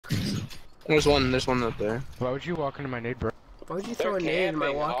There's one up there. Why would you walk into my nade, bro? Why would you throw a nade in my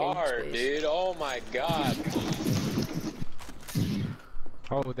walking space? Dude, oh my god.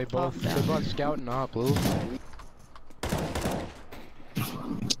 Oh, they both scouting up, Blue.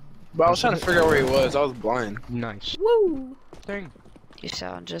 But I was trying to figure out where he was. I was blind. Nice. Woo! Thing. You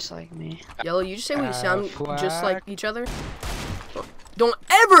sound just like me. Yellow, you just say we sound flag. just like each other? Don't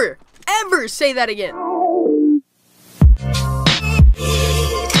ever say that again!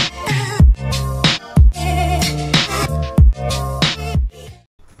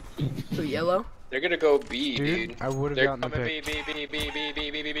 So yellow? They're gonna go B, dude. I would have They're gotten the coming pick.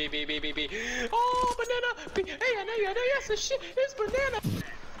 B. Oh, banana! B. Hey, I know yes, the shit is banana!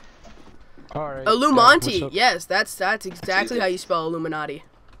 Alright. Illuminati! Yes, that's exactly how you spell Illuminati.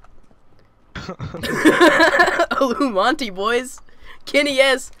 Illuminati, boys! Kenny,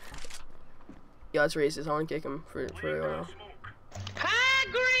 yes! Yo, that's racist. I wanna kick him for Hi,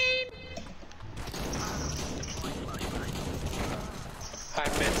 green! I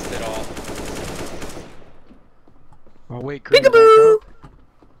missed it all. Oh wait, green. Peekaboo!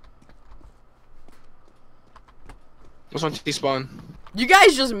 What's on T-spawn? You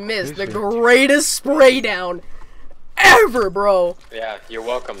guys just missed the greatest spray down ever, bro. Yeah, you're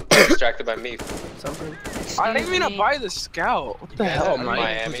welcome. Distracted by me. Something. I didn't mean to buy the scout. What the hell, in Mike?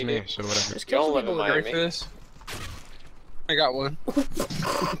 Miami, dude. So whatever. Just Don't kill live in people. You ready Miami. for this? I got one.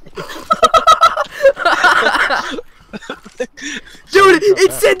 Dude,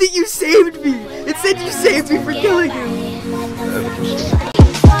 it said that you saved me. It said you saved me for killing him.